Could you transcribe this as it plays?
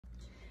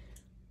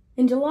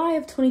In July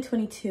of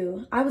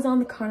 2022, I was on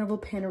the Carnival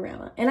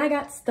Panorama and I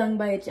got stung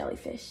by a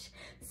jellyfish.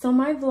 So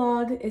my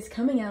vlog is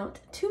coming out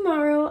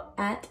tomorrow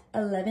at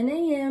 11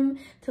 a.m.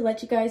 to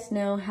let you guys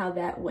know how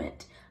that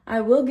went.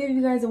 I will give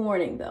you guys a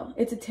warning though.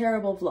 It's a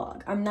terrible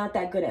vlog. I'm not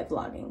that good at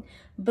vlogging.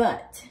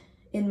 But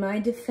in my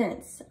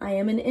defense, I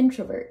am an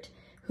introvert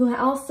who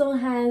also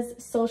has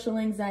social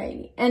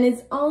anxiety and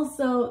is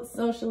also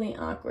socially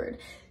awkward.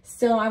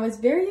 So I was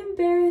very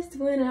embarrassed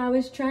when I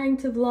was trying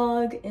to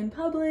vlog in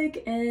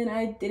public and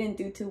I didn't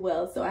do too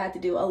well. So I had to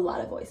do a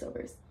lot of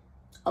voiceovers,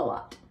 a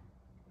lot.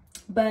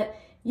 But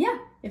yeah,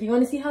 if you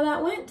want to see how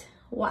that went,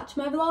 watch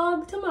my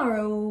vlog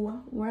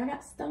tomorrow where I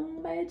got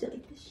stung by a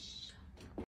jellyfish.